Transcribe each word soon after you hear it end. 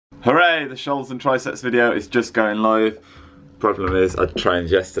Hooray, the shoulders and triceps video is just going live. Problem is, I trained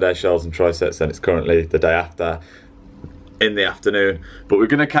yesterday, shoulders and triceps, and it's currently the day after, in the afternoon. But we're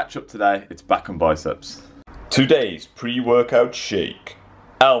gonna catch up today, it's back on biceps. Today's pre-workout shake.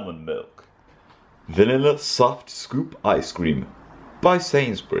 Almond milk. Vanilla soft scoop ice cream by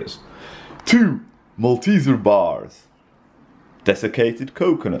Sainsbury's. 2 Malteser bars. Desiccated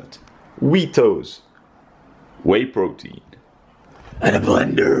coconut. Wheatos. Whey protein. And a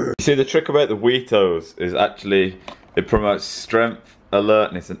blender. You see, the trick about the Wheatos is actually it promotes strength,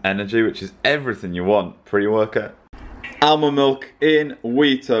 alertness and energy, which is everything you want pre-workout. Almond milk in,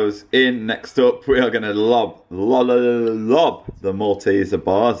 Wheatos in. Next up, we are going to lob the Malteser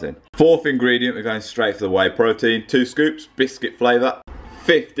bars in. 4th ingredient, we're going straight for the whey protein. 2 scoops, biscuit flavour.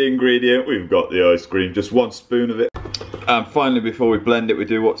 5th ingredient, we've got the ice cream, just 1 spoon of it. And finally, before we blend it, we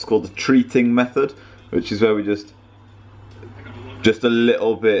do what's called the treating method, which is where we just a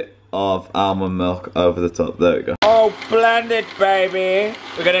little bit of almond milk over the top. There we go. Oh, blend it, baby.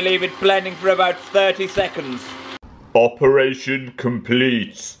 We're gonna leave it blending for about 30 seconds. Operation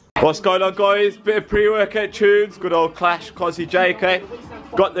complete. What's going on, guys? Bit of pre-workout tunes. Good old Clash, Cosy JK.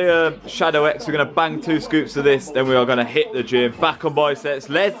 Got the Shadow X. We're gonna bang 2 scoops of this. Then we are gonna hit the gym. Back on biceps.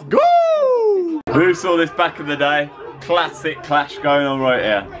 Let's go! Who saw this back in the day? Classic Clash going on right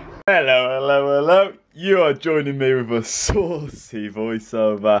here. Hello, hello, hello. You are joining me with a saucy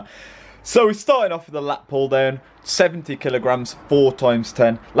voiceover. So we're starting off with a lat pull down, 70 kilograms, 4 times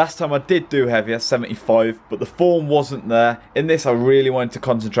 10. Last time I did do heavier, 75, but the form wasn't there. In this, I really wanted to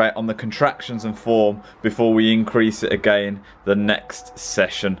concentrate on the contractions and form before we increase it again the next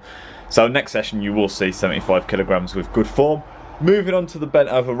session. So next session, you will see 75 kilograms with good form. Moving on to the bent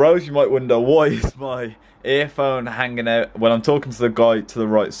over rows, you might wonder, why is my earphone hanging out? Well, I'm talking to the guy to the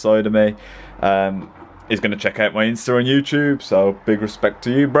right side of me. He's going to check out my Insta and YouTube, so big respect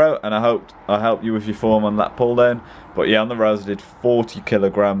to you, bro, and I hope I help you with your form on that pull down. But yeah, on the rows I did 40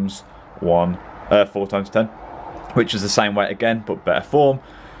 kilograms, 4 times 10, which is the same weight again, but better form.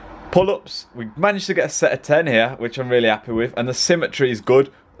 Pull-ups, we managed to get a set of 10 here, which I'm really happy with, and the symmetry is good.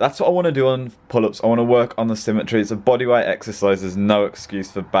 That's what I want to do on pull-ups. I want to work on the symmetry. It's a bodyweight exercise. There's no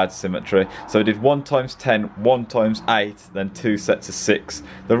excuse for bad symmetry. So I did 1 times 10, 1 times 8, then 2 sets of 6.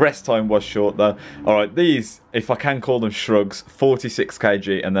 The rest time was short though. Alright, these, if I can call them shrugs, 46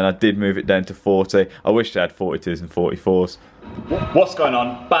 kg, and then I did move it down to 40. I wish they had 42s and 44s. What's going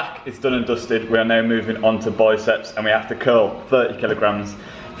on? Back is done and dusted. We are now moving on to biceps, and we have to curl 30 kilograms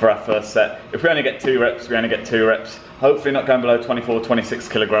for our first set. If we only get 2 reps, we only get 2 reps. Hopefully not going below 24, 26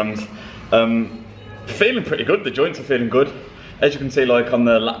 kilograms. Feeling pretty good, the joints are feeling good. As you can see, like on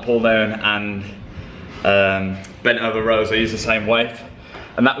the lat pull down and bent over rows, I use the same weight.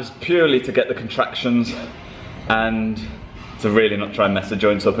 And that was purely to get the contractions and to really not try and mess the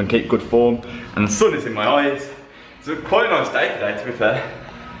joints up and keep good form. And the sun is in my eyes. It's quite a nice day today, to be fair.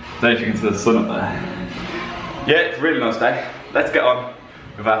 I don't know if you can see the sun up there. Yeah, it's a really nice day. Let's get on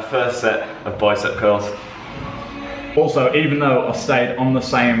with our first set of bicep curls. Also, even though I stayed on the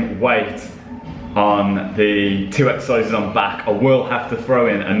same weight on the 2 exercises on back, I will have to throw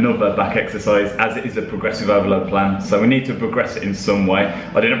in another back exercise as it is a progressive overload plan. So we need to progress it in some way.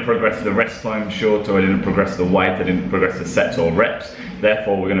 I didn't progress the rest time shorter, I didn't progress the weight, I didn't progress the sets or reps.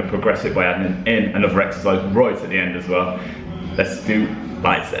 Therefore, we're going to progress it by adding in another exercise right at the end as well. Let's do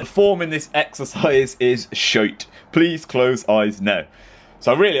biceps. Form in this exercise is shite. Please close eyes now.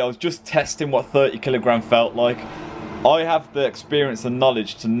 So really, I was just testing what 30 kilogram felt like. I have the experience and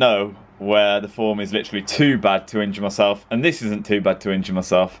knowledge to know where the form is literally too bad to injure myself, and this isn't too bad to injure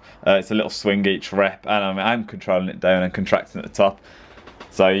myself. It's a little swing each rep, and I'm controlling it down and contracting at the top.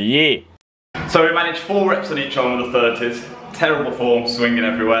 So yeah. So we managed 4 reps on each arm of the 30s. Terrible form, swinging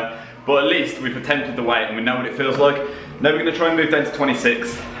everywhere, but at least we've attempted the weight and we know what it feels like. Now we're going to try and move down to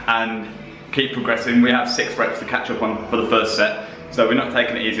 26 and keep progressing. We have 6 reps to catch up on for the first set, so we're not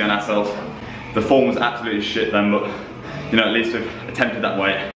taking it easy on ourselves. The form was absolutely shit then, but you know, at least we've attempted that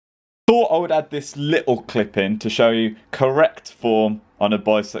weight. Thought I would add this little clip in to show you correct form on a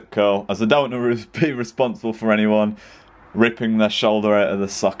bicep curl, as I don't want to be responsible for anyone ripping their shoulder out of the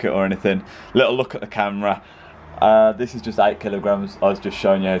socket or anything. Little look at the camera. This is just 8 kilograms. I was just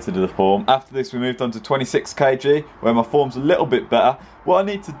showing you how to do the form. After this, we moved on to 26 kg, where my form's a little bit better. What I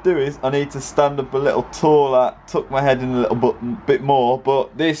need to do is, I need to stand up a little taller, tuck my head in a little bit more,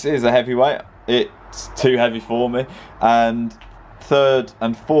 but this is a heavy weight. It's too heavy for me. And 3rd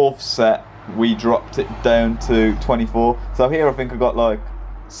and 4th set, we dropped it down to 24. So here I think I got like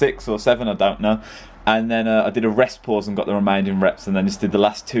 6 or 7, I don't know. And then I did a rest pause and got the remaining reps, and then just did the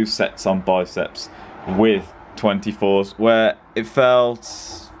last 2 sets on biceps with 24s, where it felt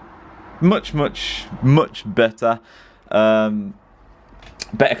much better.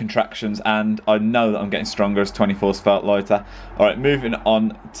 Better contractions, and I know that I'm getting stronger as 24's felt lighter. Alright, moving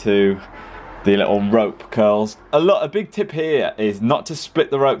on to the little rope curls. A big tip here is not to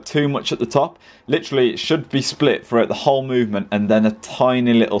split the rope too much at the top. Literally, it should be split throughout the whole movement and then a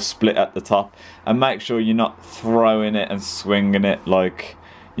tiny little split at the top. And make sure you're not throwing it and swinging it, like,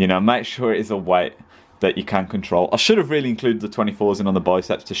 you know, make sure it is a weight that you can control. I should have really included the 24s in on the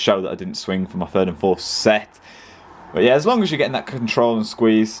biceps to show that I didn't swing for my third and fourth set. But yeah, as long as you're getting that control and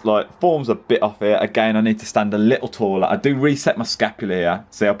squeeze, like, form's a bit off here. Again, I need to stand a little taller. I do reset my scapula here.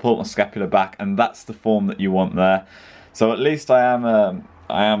 See, I pull my scapula back, and that's the form that you want there. So at least I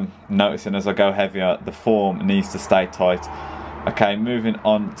am noticing as I go heavier, the form needs to stay tight. Okay, moving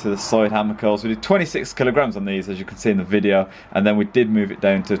on to the side hammer curls. We did 26 kilograms on these, as you can see in the video, and then we did move it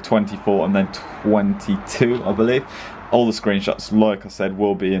down to 24 and then 22, I believe. All the screenshots, like I said,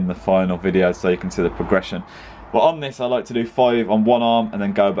 will be in the final video, so you can see the progression. But on this, I like to do 5 on one arm and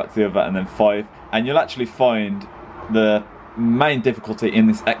then go back to the other and then 5. And you'll actually find the main difficulty in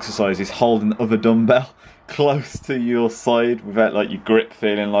this exercise is holding the other dumbbell close to your side without like your grip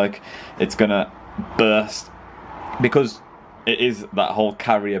feeling like it's gonna burst, because it is that whole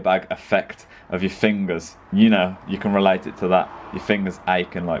carrier bag effect of your fingers. You know, you can relate it to that. Your fingers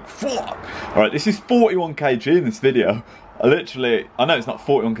aching like fuck. Alright, this is 41 kg in this video. I know it's not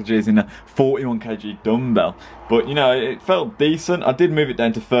 41 kg, it's in a 41 kg dumbbell, but you know, it felt decent. I did move it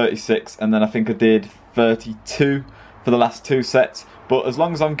down to 36, and then I think I did 32 for the last 2 sets. But as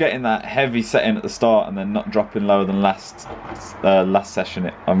long as I'm getting that heavy setting at the start and then not dropping lower than last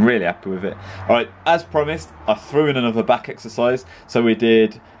session, I'm really happy with it. Alright, as promised, I threw in another back exercise. So we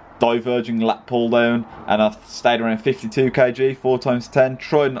did diverging lat pull down, and I stayed around 52 kg, 4 times 10.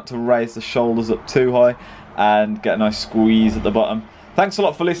 Tried not to raise the shoulders up too high and get a nice squeeze at the bottom. Thanks a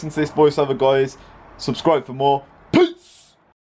lot for listening to this voiceover, guys. Subscribe for more. Peace!